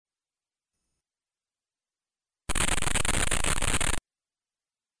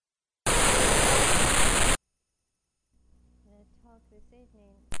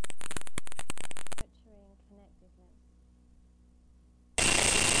evening, nurturing connectedness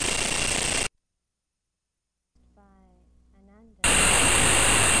by Ananda.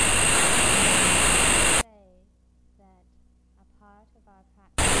 Say that a part of our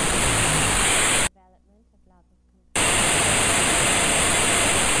practice is the development of love of compassion.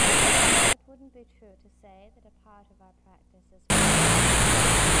 It wouldn't be true to say that a part of our practice is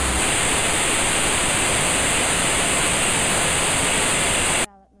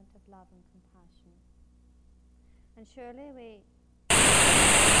development of love and compassion. And surely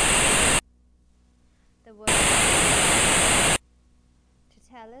the word to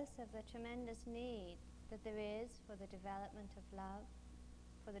tell us of the tremendous need that there is for the development of love,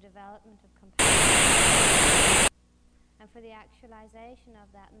 for the development of compassion, and for the actualization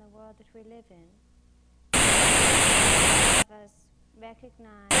of that in the world that we live in. All of us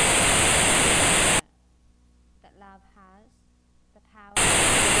recognize that love has the power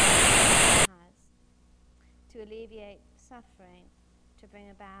it has to alleviate suffering, to bring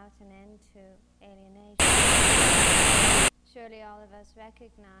about an end to alienation. Surely all of us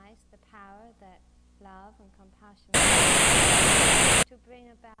recognize the power that love and compassion have to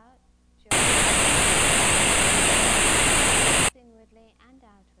bring about joy inwardly and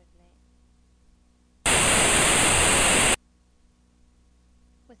outwardly.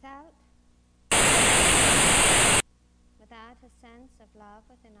 Without a sense of love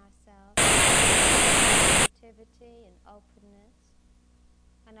within ourselves, creativity and openness,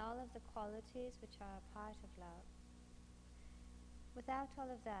 and all of the qualities which are a part of love, without all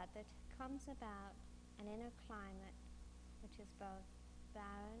of that, there comes about an inner climate which is both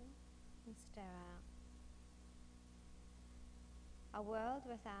barren and sterile. A world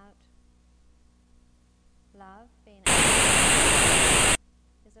without love being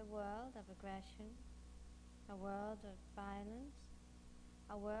is a world of aggression, a world of violence,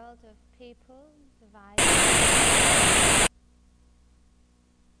 a world of people divided.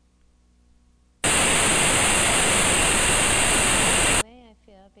 I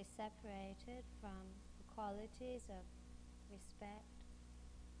feel be separated from the qualities of respect,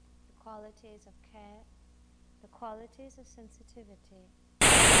 the qualities of care, the qualities of sensitivity,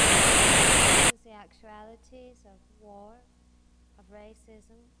 the actualities of war, of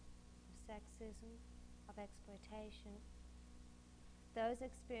racism, of sexism, of exploitation. Those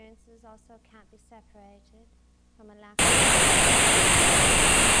experiences also can't be separated from a lack of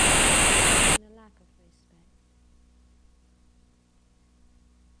and a lack of respect.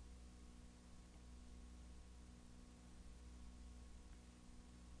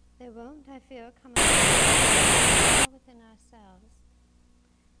 There won't, I feel, come within ourselves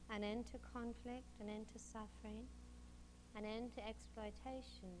an end to conflict, an end to suffering, an end to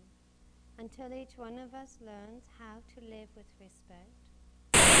exploitation, until each one of us learns how to live with respect,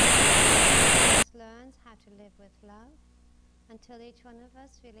 learns how to live with love, until each one of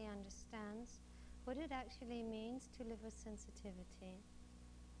us really understands what it actually means to live with sensitivity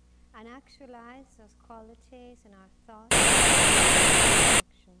and actualize those qualities in our thoughts and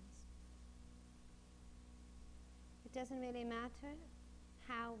actions. It doesn't really matter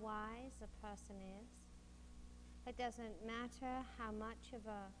how wise a person is. It doesn't matter how much of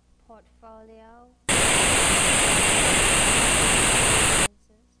a portfolio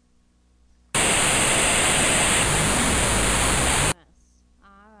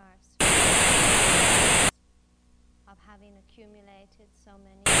of having accumulated so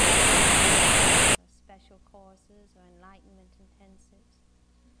many or special courses or enlightenment intensives.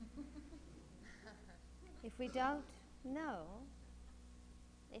 If we don't know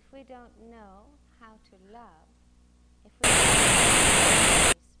how to love, if we don't know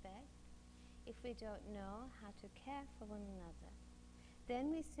respect, if we don't know how to care for one another,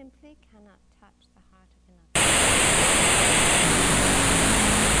 then we simply cannot touch the heart of another.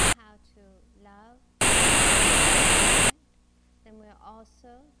 How to love, then we're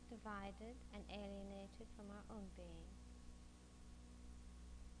also divided and alienated from our own being.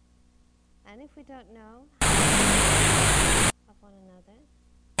 And if we don't know of one another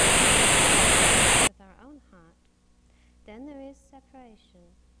with our own heart, then there is separation,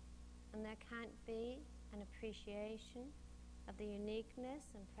 and there can't be an appreciation of the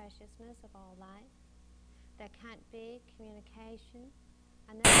uniqueness and preciousness of all life. There can't be communication,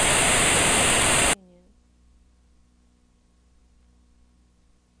 and there can't be union.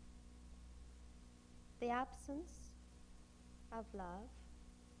 The absence of love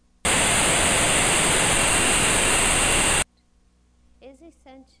is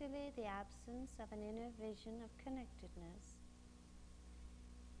essentially the absence of an inner vision of connectedness.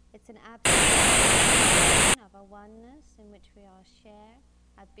 It's an absolute of a oneness in which we all share,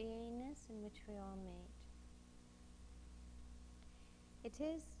 a beingness in which we all meet. It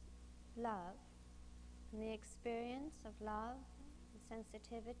is love, and the experience of love and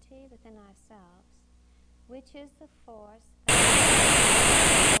sensitivity within ourselves, which is the force that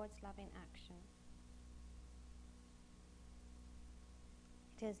towards loving action.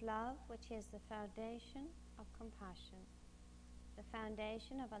 It is love which is the foundation of compassion, the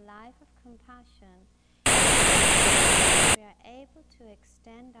foundation of a life of compassion. We are able to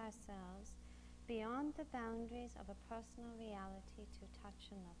extend ourselves beyond the boundaries of a personal reality to touch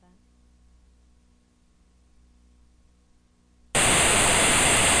another.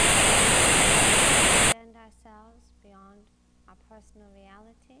 Extend ourselves beyond our personal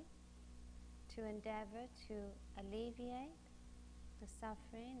reality to endeavor to alleviate the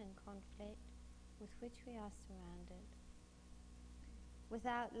suffering and conflict with which we are surrounded.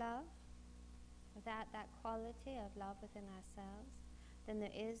 Without love, without that quality of love within ourselves, then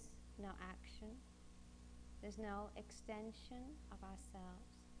there is no action, there's no extension of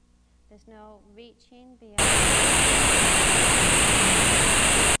ourselves, there's no reaching beyond a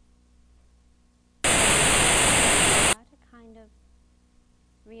kind of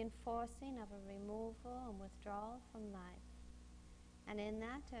reinforcing of a removal and withdrawal from life. And in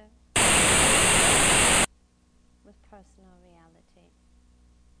that, with personal reality.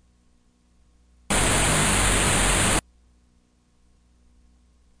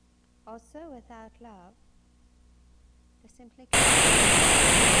 Also, without love, there simply can't be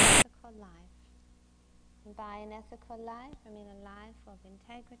an ethical life. And by an ethical life, I mean a life of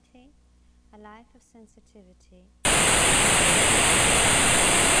integrity, a life of sensitivity.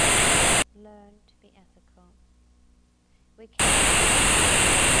 Learn to be ethical. We can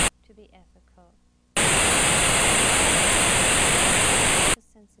to be ethical.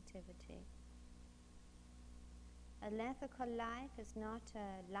 Sensitivity. An ethical life is not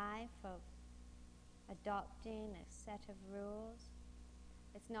a life of adopting a set of rules.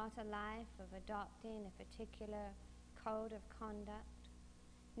 It's not a life of adopting a particular code of conduct.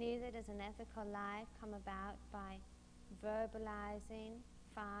 Neither does an ethical life come about by verbalizing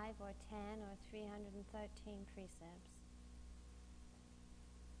 5 or 10 or 313 precepts.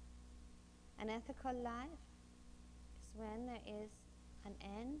 An ethical life is when there is an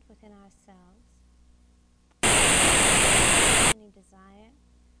end within ourselves, any desire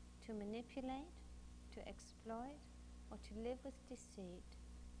to manipulate, to exploit, or to live with deceit.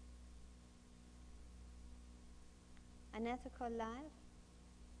 An ethical life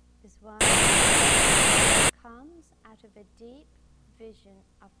is one that comes out of a deep vision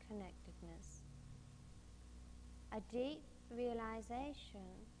of connectedness, a deep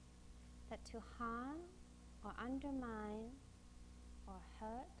realization that to harm or undermine or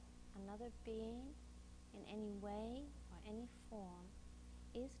hurt another being in any way or any form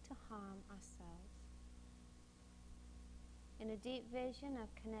is to harm ourselves. In a deep vision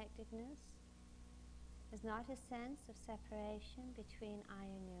of connectedness, there's not a sense of separation between I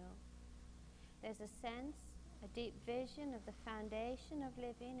and you. There's a sense, a deep vision of the foundation of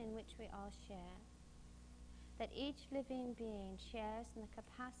living in which we all share. That each living being shares in the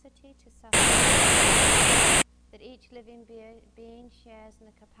capacity to suffer. That each living being shares in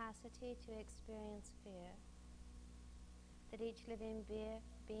the capacity to experience fear. That each living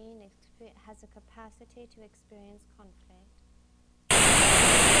being has a capacity to experience conflict.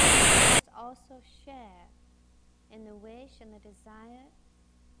 Also share in the wish and the desire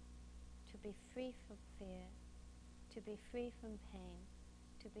to be free from fear, to be free from pain,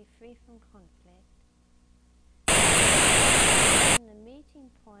 to be free from conflict. The meeting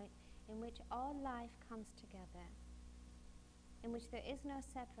point in which all life comes together, in which there is no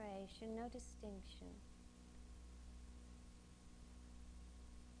separation, no distinction.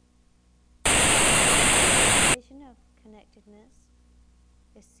 The vision of connectedness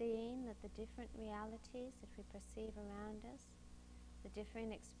is seeing that the different realities that we perceive around us, the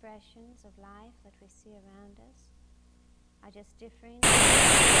differing expressions of life that we see around us, are just differing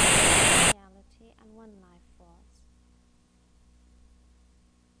reality and one life force.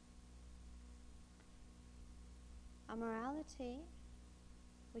 A morality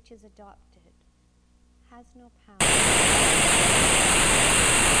which is adopted has no power.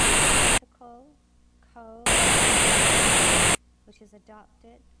 Ethical code which is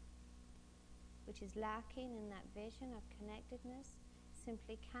adopted, which is lacking in that vision of connectedness,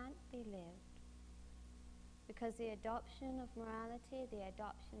 simply can't be lived. Because the adoption of morality, the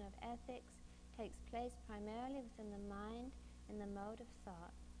adoption of ethics, takes place primarily within the mind in the mode of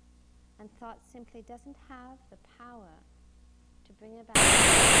thought. And thought simply doesn't have the power to to bring about.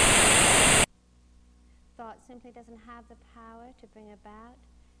 Thought simply doesn't have the power to bring about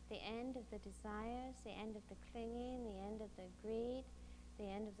the end of the desires, the end of the clinging, the end of the greed, the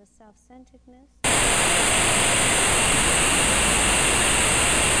end of the self-centeredness,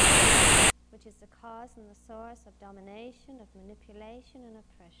 which is the cause and the source of domination, of manipulation and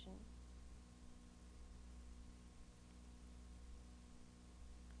oppression.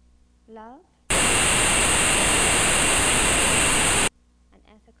 Love and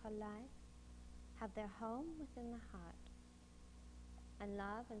ethical life have their home within the heart, and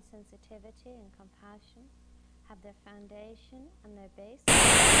love and sensitivity and compassion have their foundation and their base.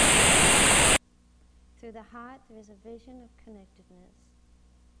 Through the heart there is a vision of connectedness.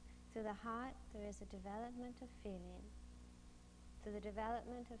 Through the heart there is a development of feeling. Through the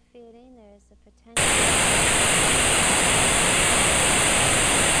development of feeling there is the potential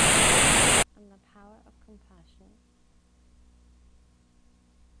and the power of compassion.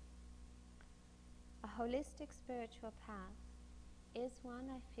 A holistic spiritual path is one,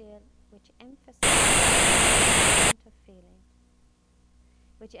 I feel, which emphasizes the development of feeling,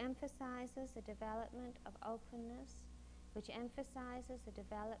 which emphasizes the development of openness, which emphasizes the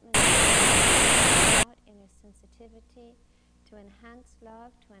development of inner sensitivity to enhance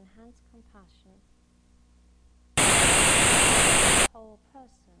love, to enhance compassion. A whole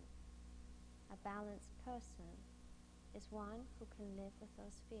person, a balanced person, is one who can live with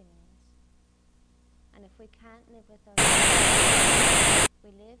those feelings. And if we can't live with those feelings,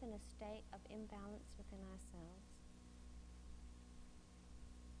 we live in a state of imbalance within ourselves.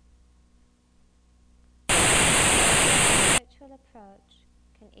 The spiritual approach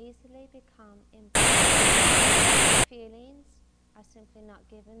can easily become imbalanced. Feelings are simply not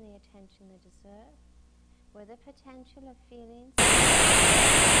given the attention they deserve, where the potential of feelings is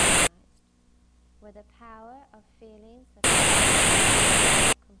recognized, where the power of feelings, the power of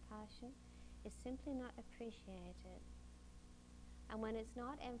compassion, is simply not appreciated. And when it's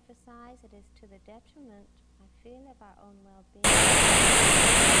not emphasized, it is to the detriment, I feel, of our own well-being,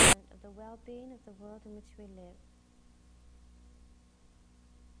 of the well-being of the world in which we live.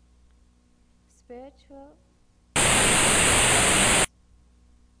 Spiritual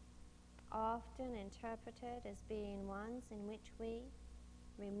often interpreted as being ones in which we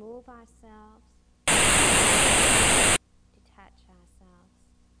remove ourselves, detach ourselves,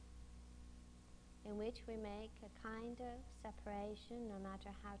 in which we make a kind of separation, no matter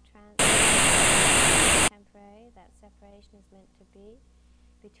how temporary that separation is meant to be,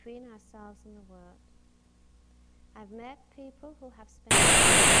 between ourselves and the world. I've met people who have spent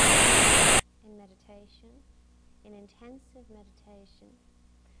in meditation, in intensive meditation,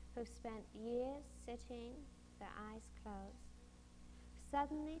 who've spent years sitting, their eyes closed,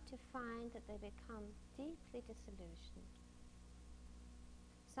 suddenly to find that they become deeply disillusioned,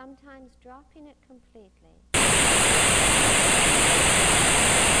 sometimes dropping it completely,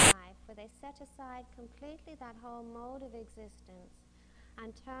 where they set aside completely that whole mode of existence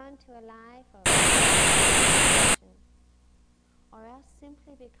and turn to a life of meditation, or else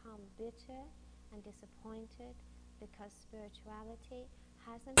simply become bitter and disappointed because spirituality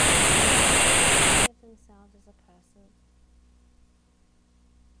hasn't of themselves as a person.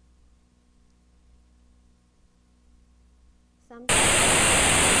 Sometimes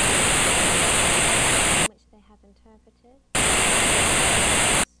which they have interpreted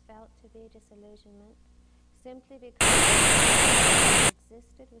felt to be disillusionment simply because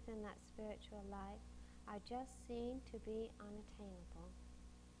existed within that spiritual life are just seen to be unattainable,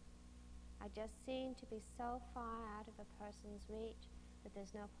 are just seen to be so far out of a person's reach that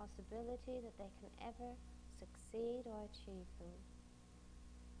there's no possibility that they can ever succeed or achieve them.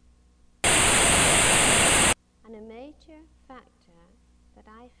 And a major factor that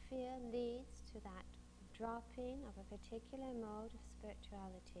I feel leads to that dropping of a particular mode of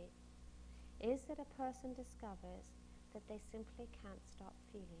spirituality is that a person discovers that they simply can't stop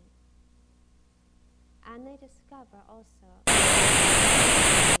feeling. And they discover also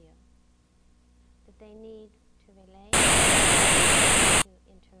that they need to relate, to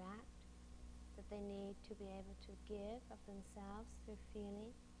interact, that they need to be able to give of themselves through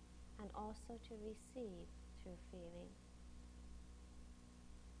feeling and also to receive through feeling.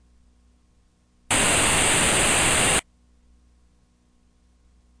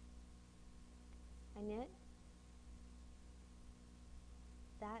 And yet,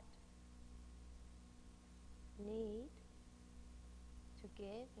 that need to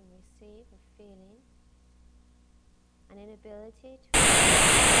give and receive of feeling, an inability to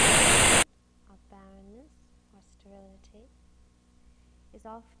of barrenness or sterility, is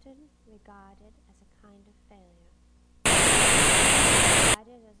often regarded as a kind of failure.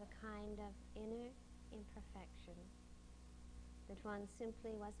 regarded as a kind of inner imperfection, that one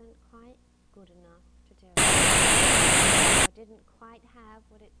simply wasn't quite good enough to do it, or didn't quite have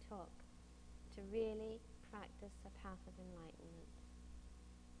what it took to really practice the path of enlightenment.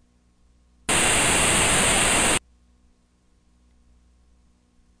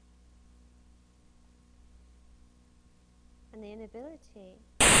 And the inability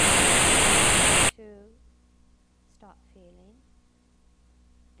to stop feeling,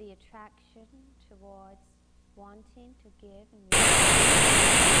 the attraction towards wanting to give and receive,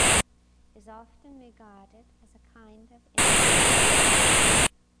 is often regarded as a kind of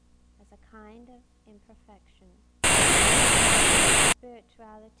imperfection.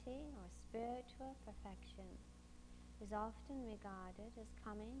 Spirituality or spiritual perfection is often regarded as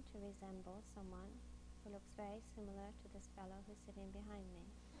coming to resemble someone who looks very similar to this fellow who's sitting behind me.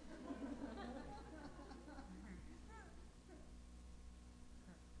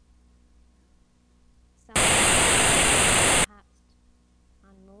 Someone perhaps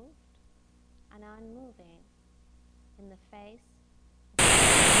unmoved and unmoving in the face of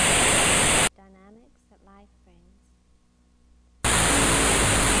the dynamics that life brings.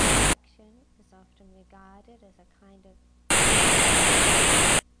 Perfection is often regarded as a kind of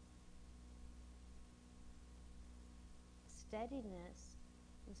steadiness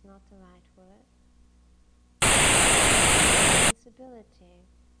is not the right word. Sensibility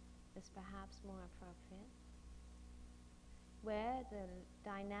is perhaps more appropriate, where the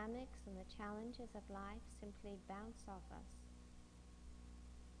dynamics and the challenges of life simply bounce off us.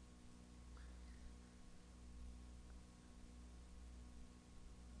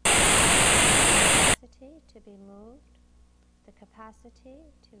 The capacity to be moved, the capacity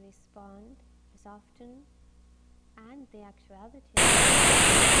to respond is often, and the actuality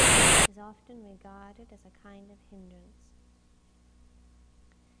is often regarded as a kind of hindrance.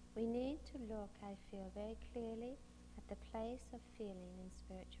 We need to look, I feel, very clearly at the place of feeling in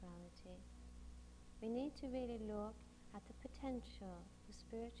spirituality. We need to really look at the potential, the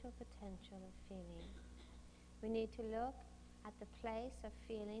spiritual potential of feeling. We need to look at the place of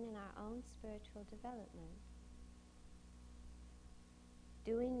feeling in our own spiritual development.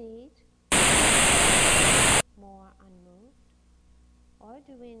 Do we need more unmoved? Or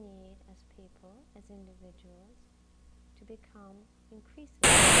do we need, as people, as individuals, to become increasingly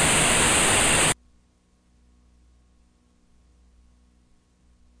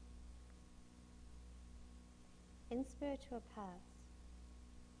in spiritual paths?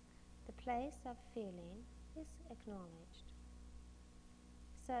 The place of feeling is acknowledged.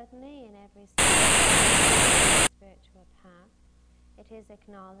 Certainly in every spiritual path, it is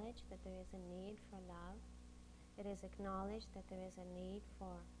acknowledged that there is a need for love. It is acknowledged that there is a need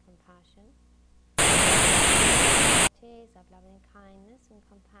for compassion. Qualities of loving kindness and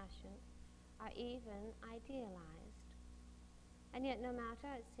compassion are even idealized. And yet no matter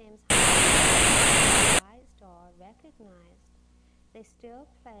it seems idealized or recognized, they still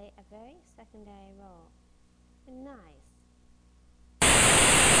play a very secondary role. Nice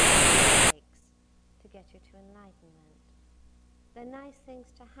to get you to enlightenment. They're nice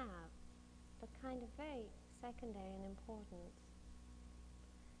things to have, but kind of very secondary in importance.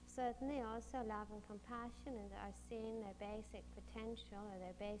 Certainly also love and compassion are seeing their basic potential or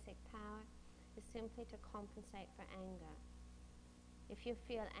their basic power is simply to compensate for anger. If you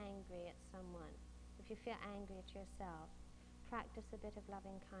feel angry at someone, if you feel angry at yourself, practice a bit of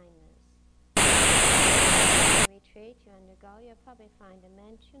loving kindness. In the retreat you undergo, you'll probably find a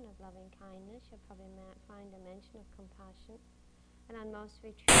mention of loving kindness, you'll probably find a mention of compassion, and on most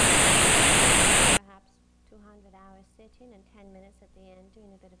retreats, perhaps 200 hours sitting and 10 minutes at the end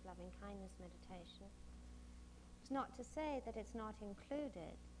doing a bit of loving kindness meditation. It's not to say that it's not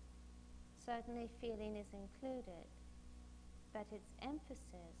included. Certainly feeling is included, but its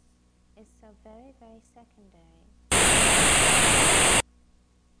emphasis is so very, very secondary.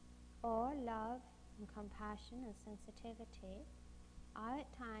 Or love and compassion and sensitivity are at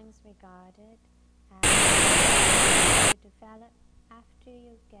times regarded as to develop after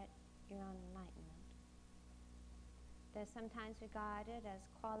you get your own enlightenment. They're sometimes regarded as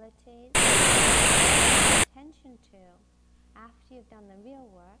qualities to pay attention to after you've done the real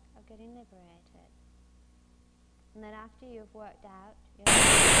work of getting liberated. And that after you've worked out your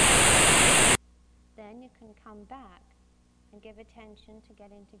life, then you can come back and give attention to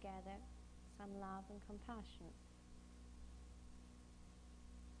getting together some love and compassion.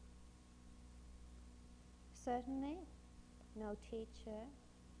 Certainly, no teacher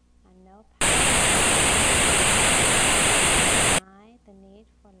and no power deny the need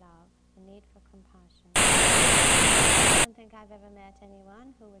for love, the need for compassion. don't think I've ever met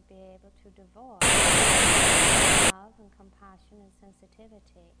anyone who would be able to divorce love and compassion and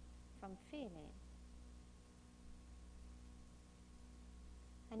sensitivity from feeling.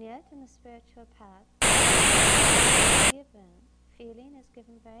 And yet, in the spiritual path, feeling is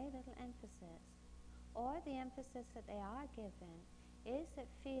given very little emphasis, or the emphasis that they are given is that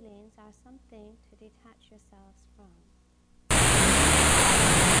feelings are something to detach yourselves from.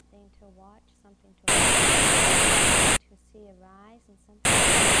 Something to watch, something to see arise, and something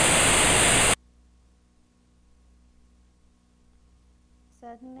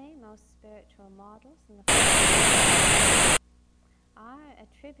certainly most spiritual models in the are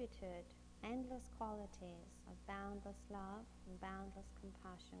attributed endless qualities of boundless love and boundless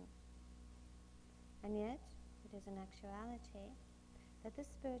compassion. And yet, it is an actuality that the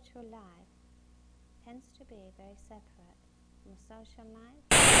spiritual life tends to be very separate from social life,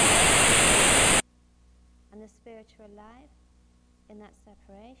 and the spiritual life in that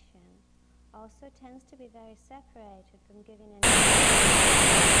separation also tends to be very separated from giving any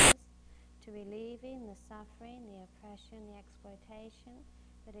to relieving the suffering, the oppression, the exploitation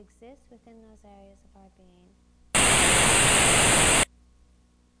that exists within those areas of our being.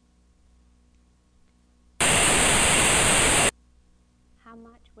 How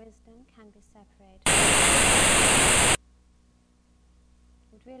much wisdom can be separated?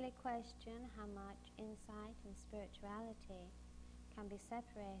 Would really question how much insight and spirituality can be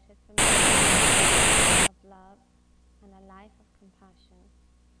separated from the life of love and a life of compassion.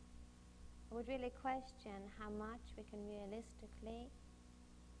 I would really question how much we can realistically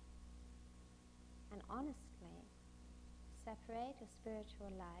and honestly separate a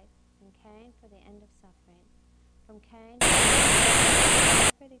spiritual life and caring for the end of suffering from caring for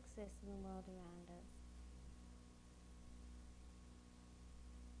whatever exists in the world around us.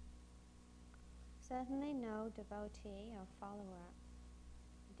 Certainly no devotee or follower,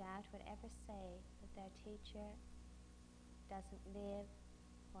 I doubt, would ever say that their teacher doesn't live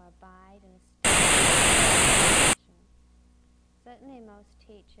or abide in a state of compassion. Certainly most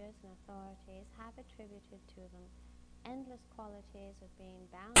teachers and authorities have attributed to them endless qualities of being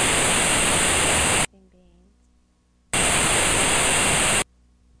bound to living beings.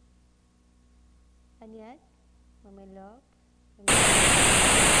 And yet, when we look at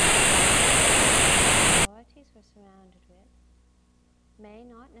the authorities we're surrounded with, may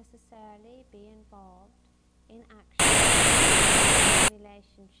not necessarily be involved in action,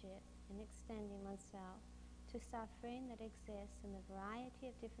 relationship, in extending oneself to suffering that exists in the variety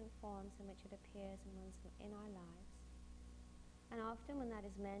of different forms in which it appears in our lives. And often when that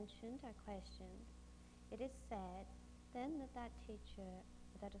is mentioned or questioned, it is said then that teacher,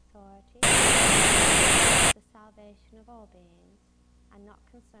 that authority, is the salvation of all beings and not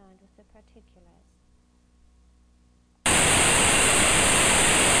concerned with the particulars.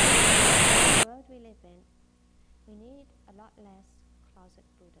 In the world we live in, we need a lot less closet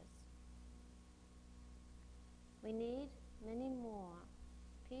Buddhas. We need many more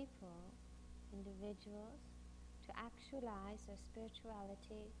people, individuals, to actualize their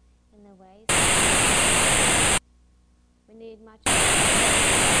spirituality in the ways we need much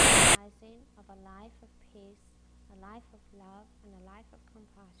more realizing of a life of peace, a life of love, and a life of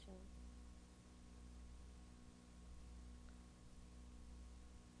compassion.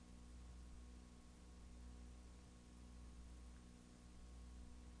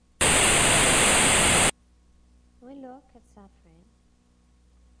 When we look at suffering,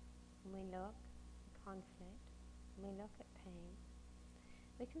 when we look at conflict, when we look at pain,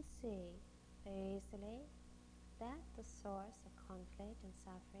 we can see very easily that the source of conflict and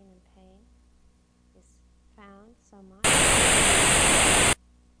suffering and pain is found so much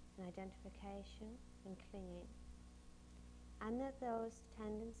in identification and clinging, and that those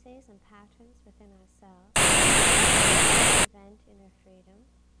tendencies and patterns within ourselves prevent inner freedom,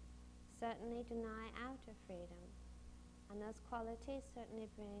 certainly deny outer freedom, and those qualities certainly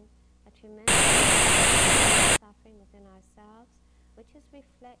bring a tremendous suffering within ourselves, which is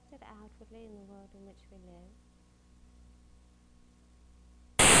reflected outwardly in the world in which we live.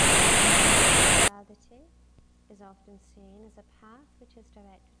 Spirituality is often seen as a path which is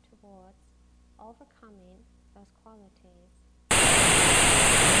directed towards overcoming those qualities,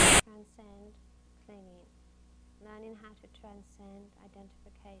 transcend clinging, learning how to transcend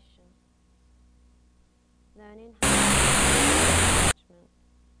identification, learning how to attachment.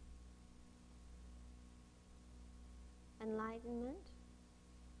 Enlightenment,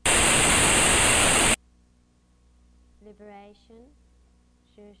 liberation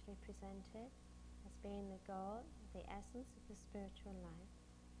is usually presented as being the goal, the essence of the spiritual life,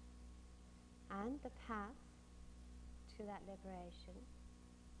 and the path to to that liberation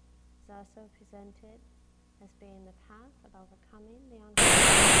is also presented as being the path of overcoming the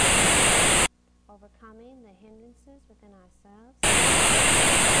unharmony, overcoming the hindrances within ourselves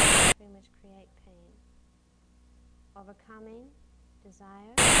which create pain, overcoming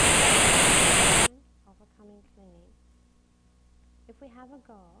desire, overcoming clinging. If we have a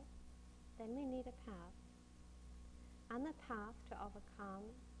goal, then we need a path. And the path to overcome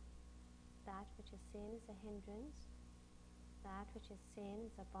that which is seen as a hindrance, that which is seen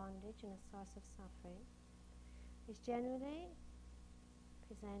as a bondage and a source of suffering, is generally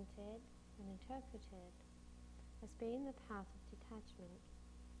presented and interpreted as being the path of detachment.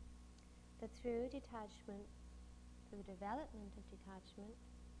 That through detachment, through development of detachment,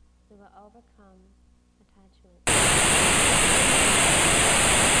 we will overcome attachment.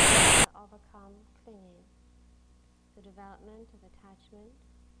 We will overcome clinging. The development of attachment,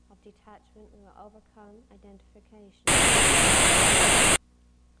 of detachment, we will overcome identification.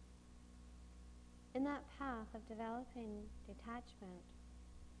 In that path of developing detachment,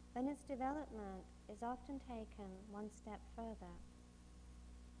 then its development is often taken one step further.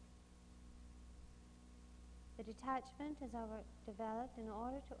 The detachment is developed in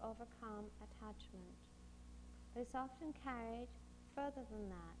order to overcome attachment. But it's often carried further than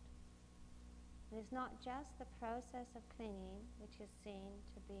that. It is not just the process of clinging which is seen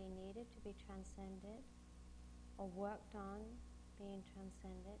to be needed to be transcended or worked on being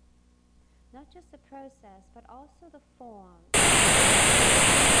transcended. Not just the process, but also the form.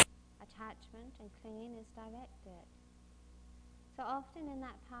 Attachment and clinging is directed. So often in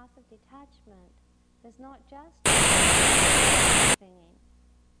that path of detachment, there's not just clinging,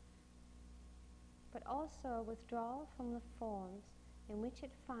 but also withdrawal from the forms in which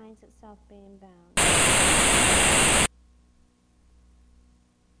it finds itself being bound.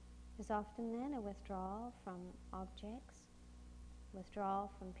 There's often then a withdrawal from objects,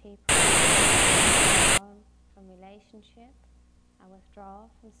 withdrawal from people, withdrawal from relationship, a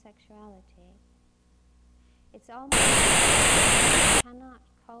withdrawal from sexuality. It's almost like it cannot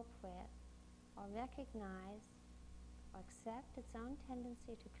cope with or recognize or accept its own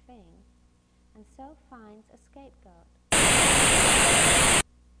tendency to cling, and so finds a scapegoat.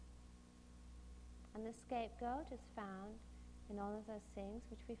 And the scapegoat is found in all of those things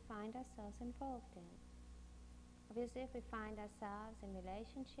which we find ourselves involved in. Obviously, if we find ourselves in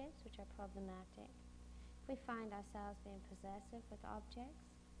relationships which are problematic, if we find ourselves being possessive with objects,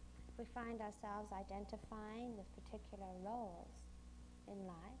 if we find ourselves identifying with particular roles in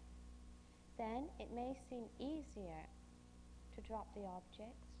life, then it may seem easier to drop the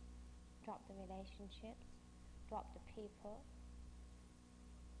objects, drop the relationships, drop the people,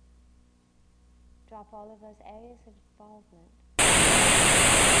 drop all of those areas of involvement,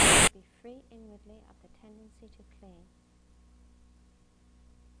 be free inwardly of the tendency to cling.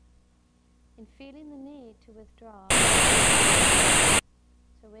 In feeling the need to withdraw,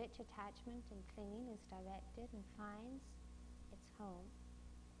 to which attachment and clinging is directed and finds its home,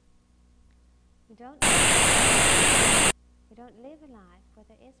 we don't live a life where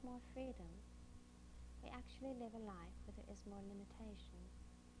there is more freedom. We actually live a life where there is more limitation.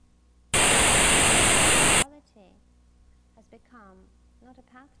 Reality has become not a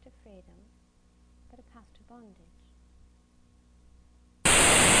path to freedom, but a path to bondage.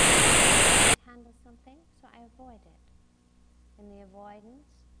 I handle something, so I avoid it. In the avoidance,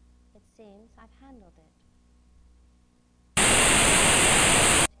 it seems I've handled it.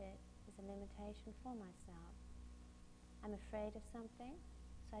 It is a limitation for myself. I'm afraid of something,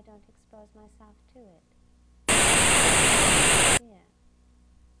 so I don't expose myself to it. Here,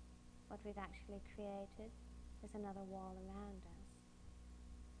 what we've actually created is another wall around us.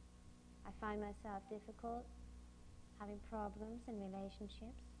 I find myself difficult, having problems in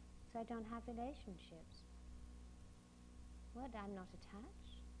relationships, so I don't have relationships. What? I'm not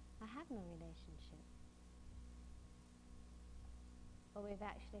attached? I have no relationship. What we've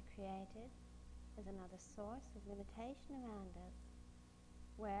actually created is another source of limitation around us,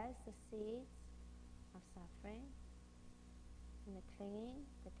 whereas the seeds of suffering and the clinging,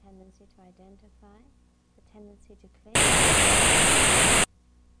 the tendency to identify, the tendency to cling,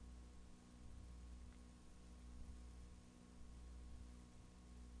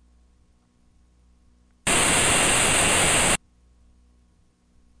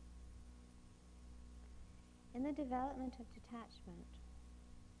 in the development of detachment,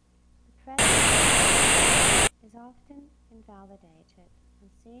 the present is often invalidated and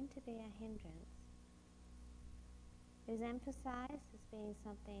seen to be a hindrance. It is emphasized as being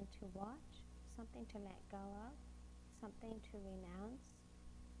something to watch, something to let go of, something to renounce.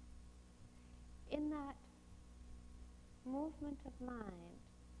 In that movement of mind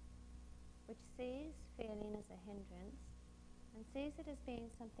which sees feeling as a hindrance and sees it as being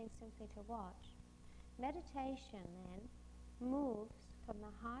something simply to watch, meditation then moves from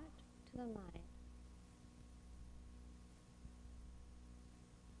the heart to the mind.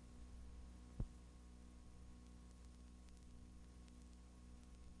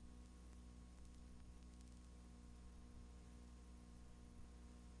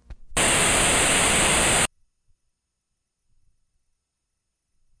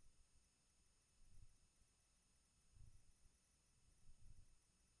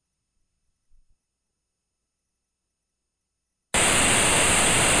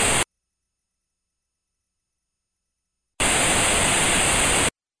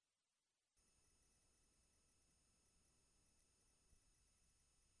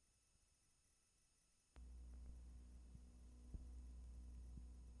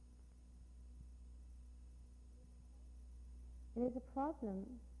 It is a problem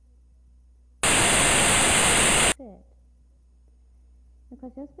to sit,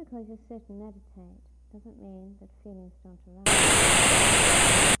 because just because you sit and meditate doesn't mean that feelings don't arise.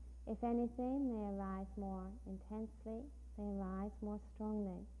 If anything, they arise more intensely, they arise more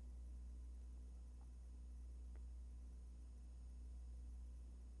strongly.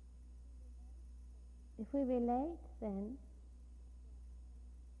 If we relate then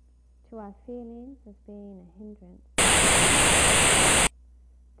to our feelings as being a hindrance,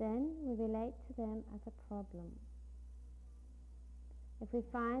 then we relate to them as a problem. If we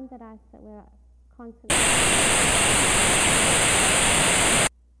find that we're constantly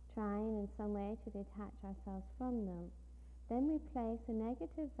trying in some way to detach ourselves from them, then we place a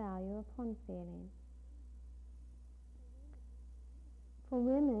negative value upon feeling. For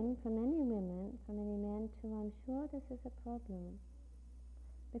women, for many women, for many men too, I'm sure this is a problem,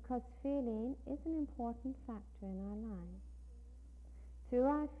 because feeling is an important factor in our lives. Through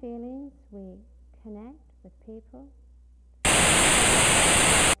our feelings we connect with people,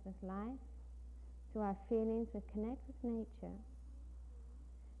 with life. Through our feelings we connect with nature.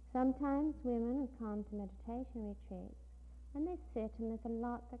 Sometimes women have come to meditation retreats and they sit and there's a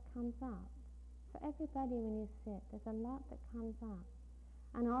lot that comes up. For everybody when you sit, there's a lot that comes up.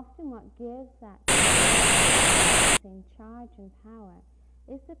 And often what gives that charge and power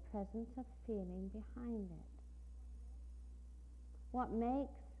is the presence of feeling behind it. What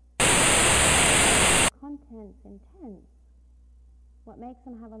makes contents intense, what makes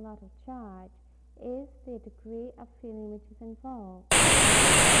them have a lot of charge, is the degree of feeling which is involved.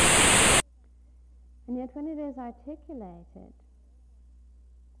 And yet when it is articulated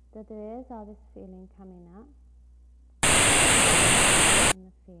that there is all this feeling coming up, in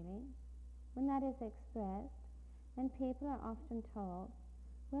the feeling, when that is expressed, then people are often told,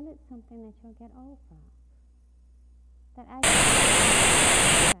 well, it's something that you'll get over. That as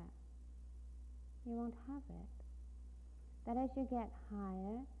you won't have it. That as you get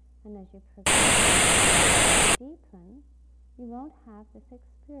higher and as you progress, deepen, you won't have this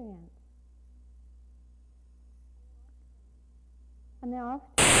experience. And they're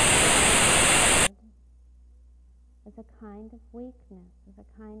often as a kind of weakness, as a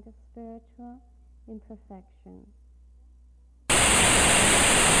kind of spiritual imperfection.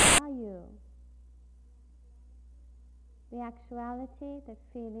 Value the actuality that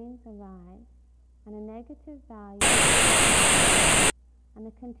feelings arise, and a negative value and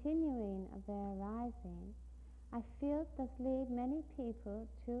the continuing of their arising, I feel does lead many people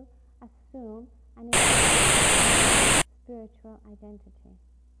to assume an spiritual identity,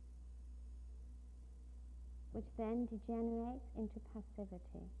 which then degenerates into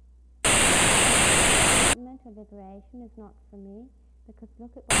passivity. Enlightenment or liberation is not for me, because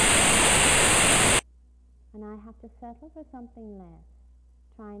look at what and I have to settle for something less,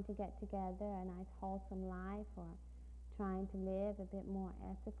 trying to get together a nice wholesome life, or trying to live a bit more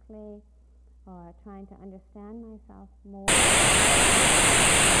ethically, or trying to understand myself more.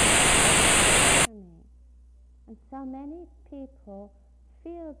 For me. And so many people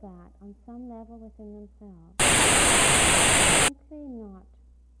feel that on some level within themselves. Simply not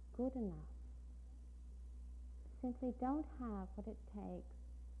good enough. Simply don't have what it takes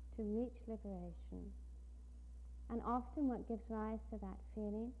to reach liberation. And often what gives rise to that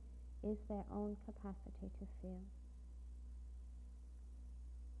feeling is their own capacity to feel.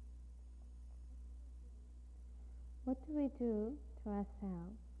 What do we do to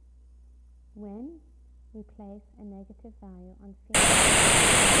ourselves when we place a negative value on feeling?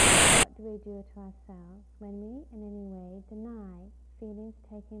 What do we do to ourselves when we in any way deny feelings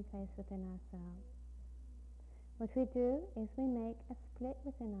taking place within ourselves? What we do is we make a split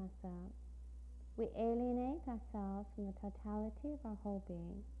within ourselves. We alienate ourselves from the totality of our whole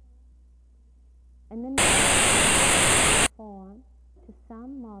being. And then we conform to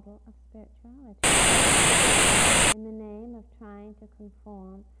some model of spirituality in the name of trying to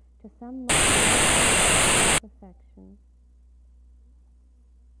conform to some model of perfection.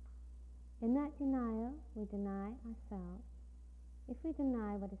 In that denial, we deny ourselves. If we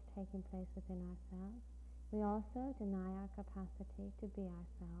deny what is taking place within ourselves, we also deny our capacity to be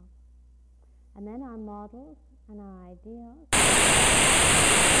ourselves. And then our models and our ideals are more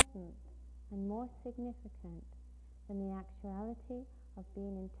important and more significant than the actuality of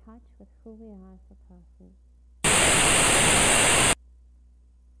being in touch with who we are as a person.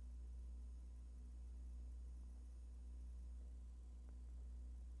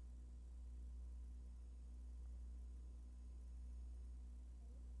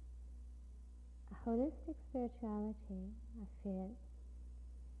 A holistic spirituality, I feel,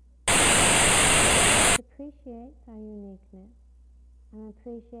 appreciates our uniqueness and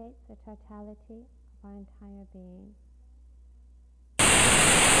appreciates the totality of our entire being.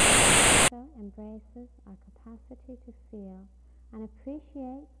 It also embraces our capacity to feel and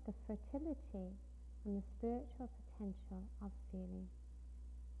appreciates the fertility and the spiritual potential of feeling.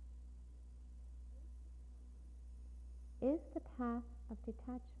 Is the path of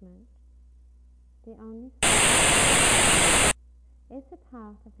detachment the only path? Is the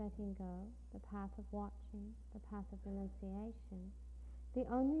path of letting go, the path of watching, the path of renunciation, the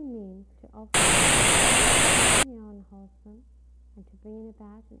only means to overcome your unwholesome and to bring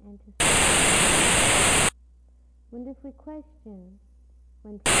about an end to suffering? And if we question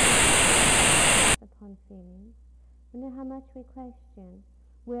when upon feelings, wonder how much we question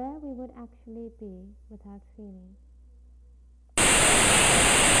where we would actually be without feeling.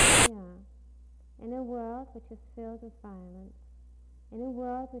 We are in a world which is filled with violence, in a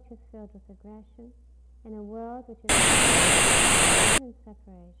world which is filled with aggression, in a world which is filled with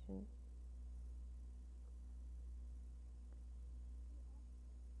separation.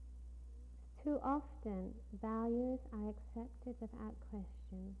 Too often, values are accepted without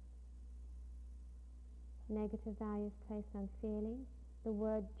question. Negative values placed on feeling. The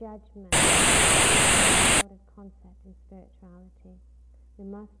word judgment is a loaded concept in spirituality. We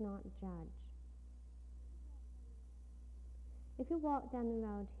must not judge. If you walk down the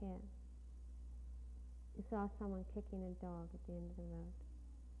road here, you saw someone kicking a dog at the end of the road.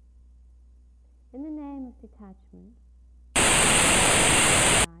 In the name of detachment,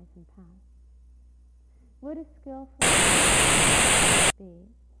 rise and pass. Would a skillful be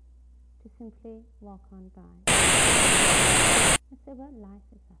to simply walk on by? I say, well, life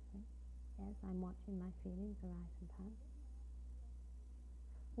is suffering. Yes, I'm watching my feelings arise and pass.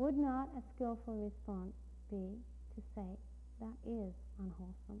 Would not a skillful response be to say, that is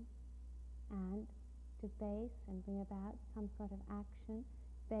unwholesome, and to base and bring about some sort of action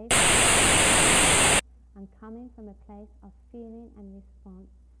based on coming from a place of feeling and response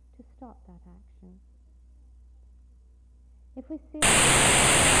to stop that action? If we see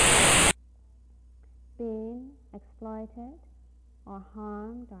being exploited or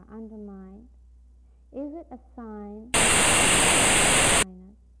harmed or undermined, is it a sign of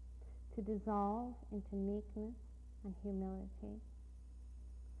kindness to dissolve into meekness and humility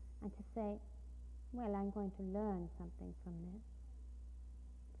and to say, well, I'm going to learn something from this?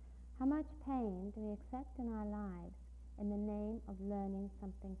 How much pain do we accept in our lives in the name of learning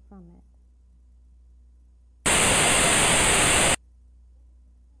something from it?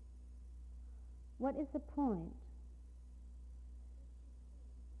 What is the point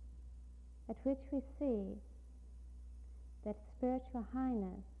at which we see that spiritual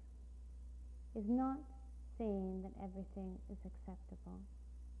highness is not seeing that everything is acceptable?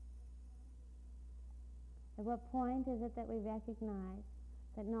 At what point is it that we recognize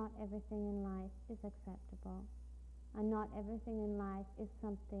that not everything in life is acceptable, and not everything in life is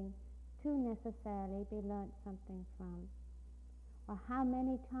something to necessarily be learnt something from? Or how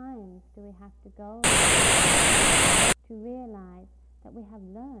many times do we have to go to realize that we have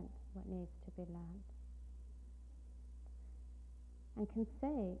learned what needs to be learned? And can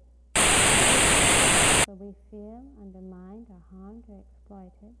say, where we feel undermined or harmed or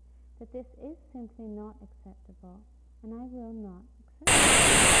exploited, that this is simply not acceptable, and I will not accept it.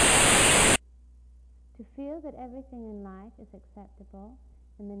 To feel that everything in life is acceptable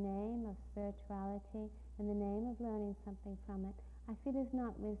in the name of spirituality, in the name of learning something from it, I feel is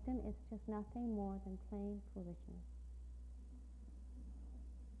not wisdom, it's just nothing more than plain foolishness.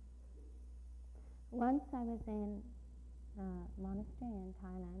 Once I was in a monastery in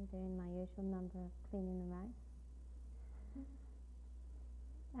Thailand doing my usual number of cleaning the rice.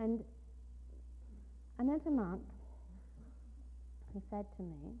 And And there's a monk who said to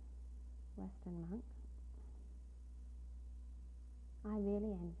me, Western monk, I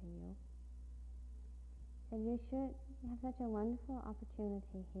really envy you. He said, you have such a wonderful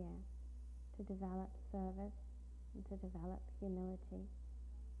opportunity here to develop service and to develop humility.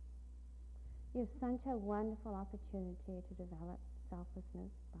 You have such a wonderful opportunity to develop selflessness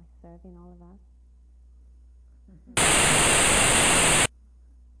by serving all of us.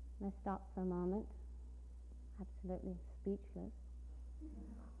 And I stopped for a moment, absolutely speechless,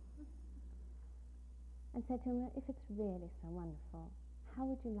 and said to him, if it's really so wonderful, how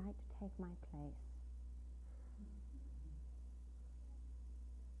would you like to take my place?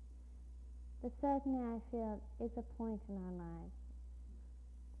 But certainly I feel is a point in our lives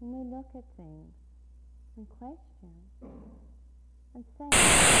when we look at things and question and say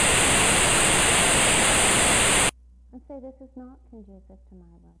this is not conducive to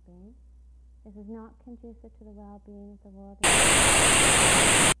my well-being. This is not conducive to the well-being of the world.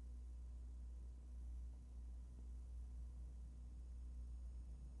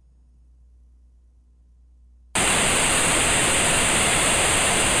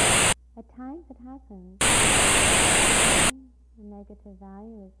 At times it happens. A negative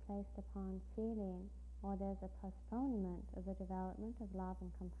value is placed upon feeling, or there's a postponement of the development of love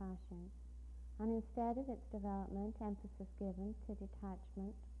and compassion. And instead of its development, emphasis given to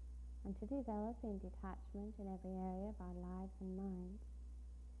detachment and to developing detachment in every area of our lives and minds.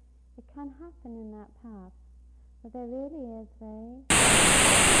 It can happen in that path, but there really is very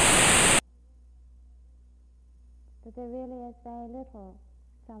little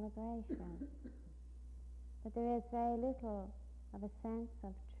celebration, that there is very little of a sense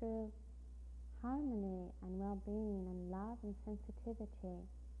of true harmony and well-being and love and sensitivity,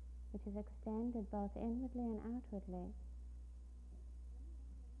 which is extended both inwardly and outwardly.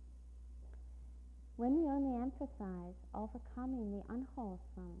 When we only emphasize overcoming the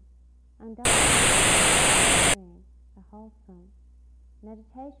unwholesome and developing the wholesome,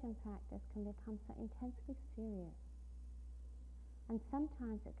 meditation practice can become so intensely serious. And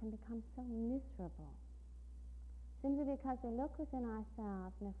sometimes it can become so miserable, simply because we look within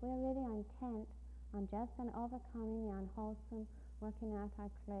ourselves, and if we're really intent on just overcoming the unwholesome, working out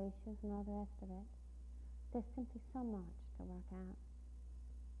our clashes and all the rest of it, there's simply so much to work out,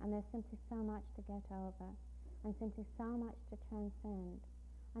 and there's simply so much to get over, and simply so much to transcend.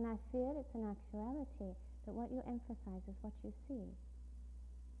 And I feel it's an actuality that what you emphasize is what you see.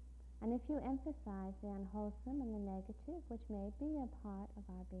 And if you emphasize the unwholesome and the negative, which may be a part of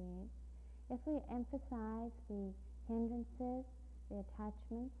our being, if we emphasize the hindrances, the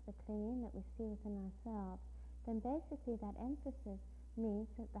attachments, the clinging that we see within ourselves, then basically that emphasis means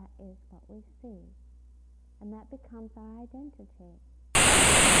that that is what we see. And that becomes our identity.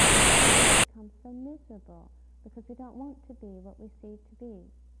 It becomes so miserable because we don't want to be what we see to be,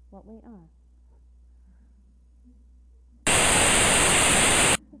 what we are.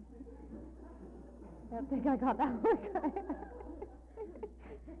 I don't think I got that one right.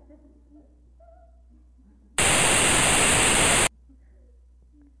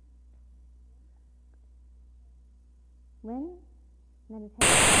 When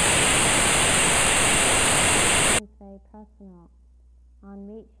meditation becomes very personal, on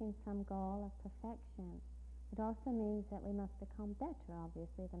reaching some goal of perfection, it also means that we must become better,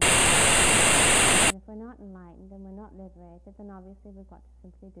 obviously, than and if we're not enlightened and we're not liberated, then obviously we've got to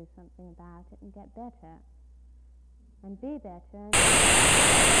simply do something about it and get better and be better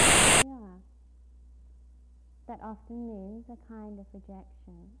and we are. That often means a kind of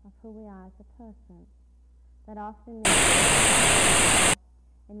rejection of who we are as a person. That often means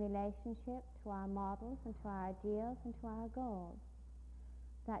in relationship to our models and to our ideals and to our goals.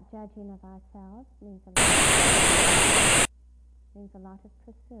 That judging of ourselves means a lot of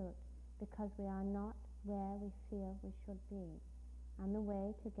pursuit, because we are not where we feel we should be. And the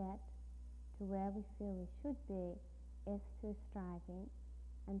way to get to where we feel we should be is through striving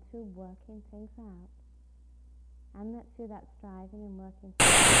and through working things out. And that through that striving and working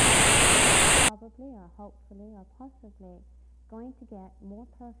things out, probably or hopefully or possibly going to get more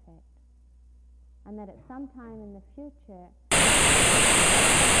perfect. And that at some time in the future,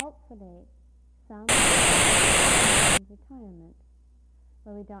 hopefully some retirement,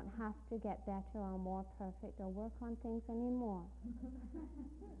 where we don't have to get better or more perfect or work on things anymore.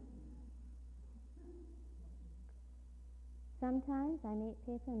 Sometimes I meet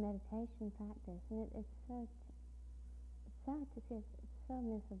people in meditation practice, and it's so sad to see. It's so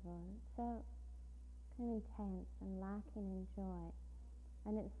miserable, it's so kind of intense and lacking in joy.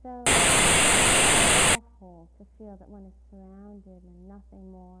 And it's so awful to feel that one is surrounded and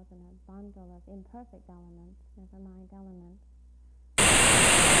nothing more than a bundle of imperfect elements, never mind elements.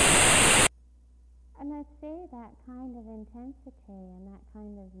 And I see that kind of intensity and that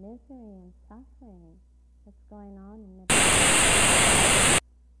kind of misery and suffering that's going on in meditation.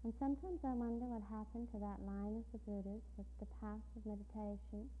 And sometimes I wonder what happened to that line of the Buddhas, that's the path of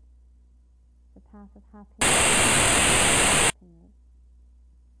meditation, the path of happiness.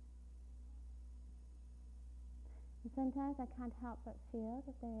 And sometimes I can't help but feel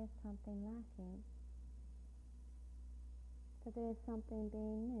that there is something lacking, that there is something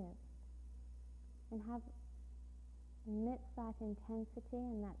being missed. And have, amidst that intensity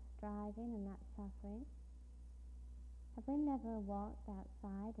and that striving and that suffering, have we never walked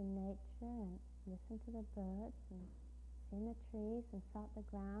outside in nature and listened to the birds and seen the trees and felt the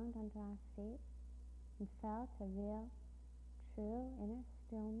ground under our feet and felt a real, true inner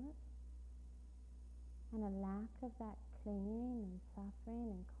stillness and a lack of that clinging and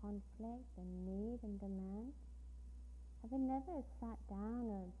suffering and conflict and need and demand? Have we never sat down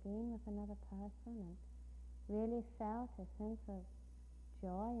or been with another person and really felt a sense of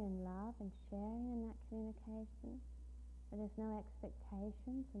joy and love and sharing in that communication? Where there's no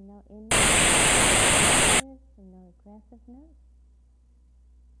expectations and no images and no aggressiveness?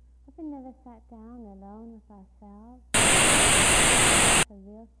 Have we never sat down alone with ourselves and a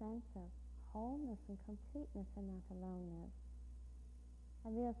real sense of wholeness and completeness in that aloneness? A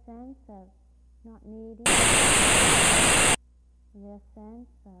real sense of not needing, a real sense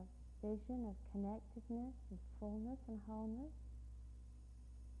of vision of connectedness and fullness and wholeness.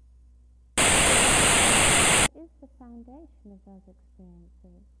 What is the foundation of those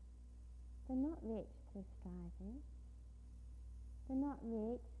experiences? They're not reached through striving. They're not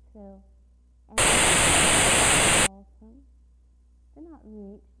reached through anything wholesome. They're not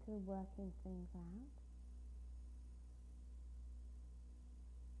reached through working things out.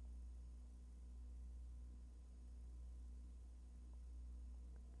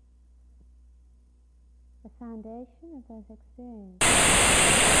 The foundation of those experiences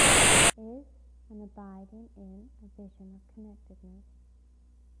is an abiding in a vision of connectedness.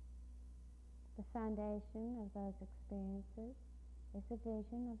 The foundation of those experiences is a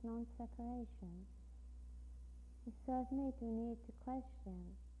vision of non-separation. We certainly do need to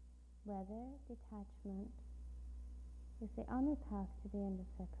question whether detachment is the only path to the end of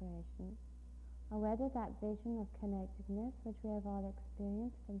separation, or whether that vision of connectedness which we have all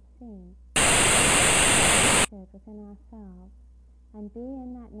experienced and seen within ourselves, and be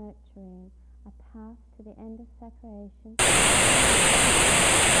in that nurturing a path to the end of separation.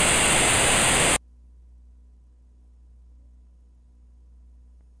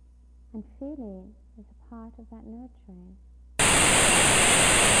 And feeling is a part of that nurturing.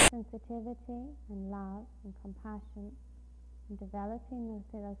 Sensitivity and love and compassion and developing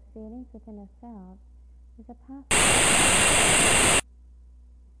those feelings within ourselves is a path.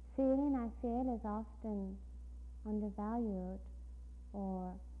 Feeling, I feel, is often undervalued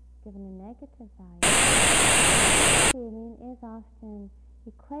or given a negative value. Feeling is often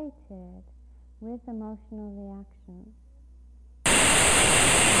equated with emotional reaction.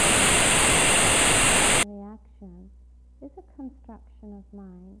 Reaction is a construction of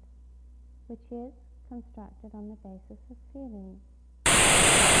mind, which is constructed on the basis of feeling.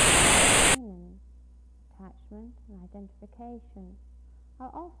 And attachment and identification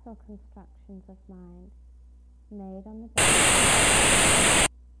are also constructions of mind made on the basis.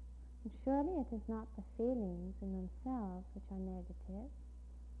 And surely it is not the feelings in themselves which are negative.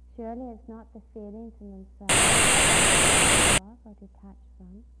 Surely it's not the feelings in themselves or detach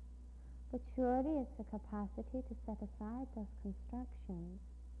from. But surely it's the capacity to set aside those constructions,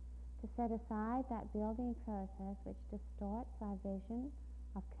 to set aside that building process which distorts our vision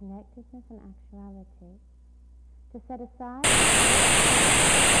of connectedness and actuality, to set aside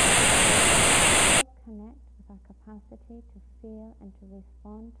connect with our capacity to feel and to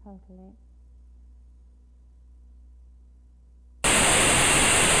respond totally.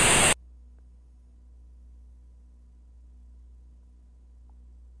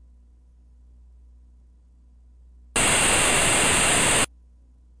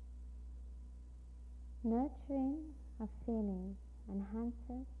 Nurturing of feelings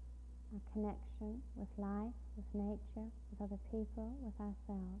enhances our connection with life, with nature, with other people, with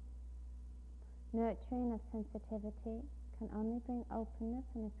ourselves. Nurturing of sensitivity can only bring openness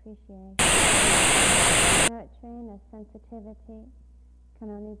and appreciation. Nurturing of sensitivity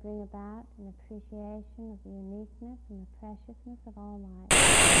can only bring about an appreciation of the uniqueness and the preciousness of all life.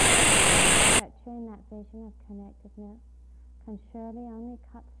 Nurturing that vision of connectedness can surely only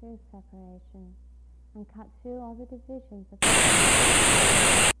cut through separation and cut through all the divisions of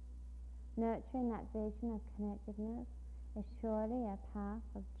nurturing that vision of connectedness is surely a path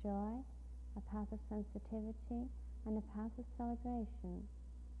of joy, a path of sensitivity, and a path of celebration.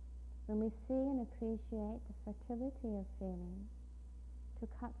 When we see and appreciate the fertility of feeling to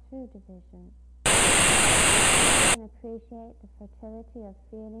cut through division, and appreciate the fertility of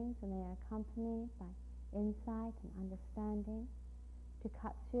feelings when they are accompanied by insight and understanding to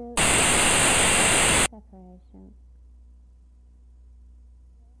cut through separation.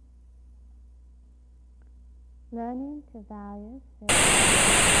 Learning to value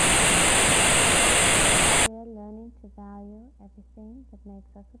learning to value everything that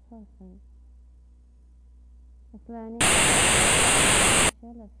makes us a person. It's learning the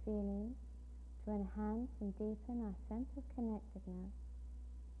potential of feelings to enhance and deepen our sense of connectedness,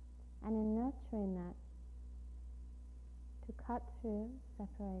 and in nurturing that, to cut through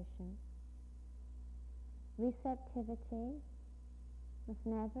separation. Receptivity must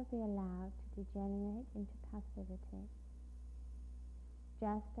never be allowed to degenerate into passivity,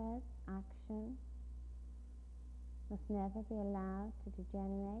 just as action must never be allowed to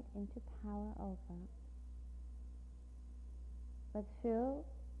degenerate into power over. But through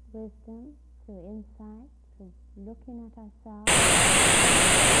wisdom, through insight, through looking at ourselves,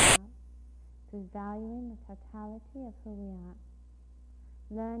 through valuing the totality of who we are,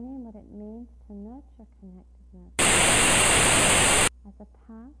 learning what it means to nurture connectedness as a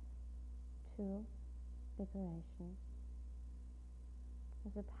path to liberation,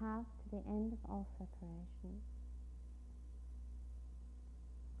 as a path to the end of all separation.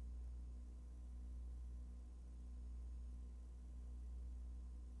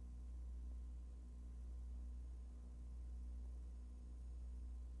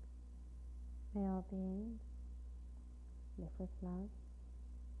 May all beings live with love.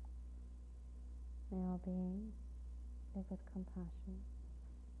 May all beings live with compassion.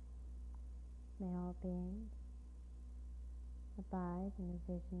 May all beings abide in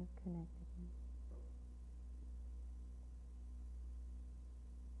the vision of connectedness.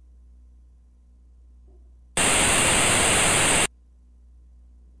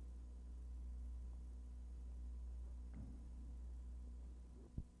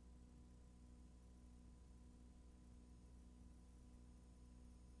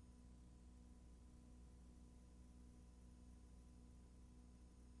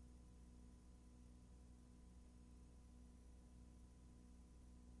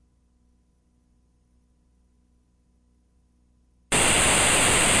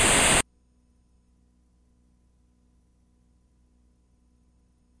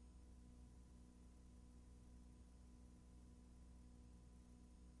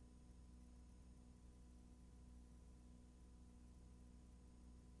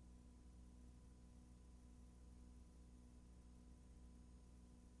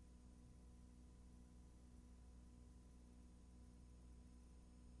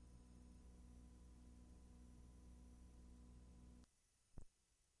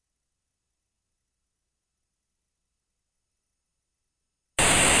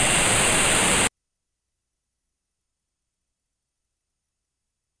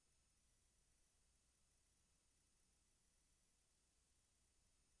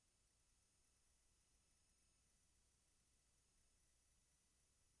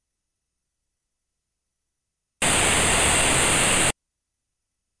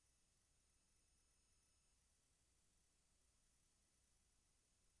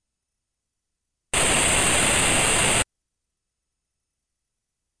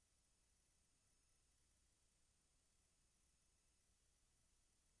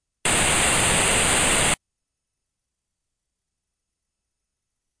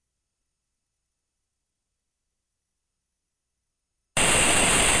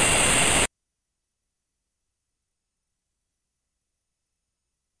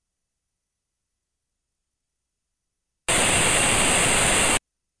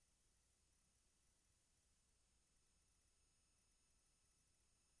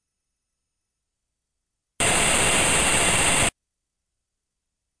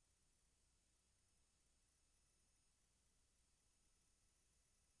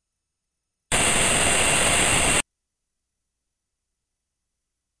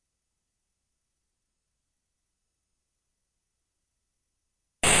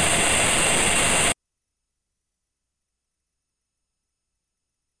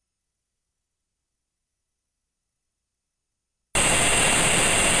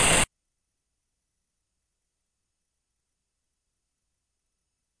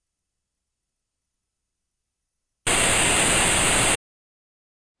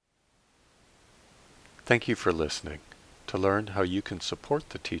 Thank you for listening. To learn how you can support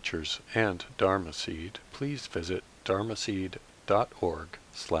the teachers and Dharma Seed, please visit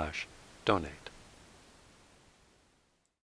dharmaseed.org/donate.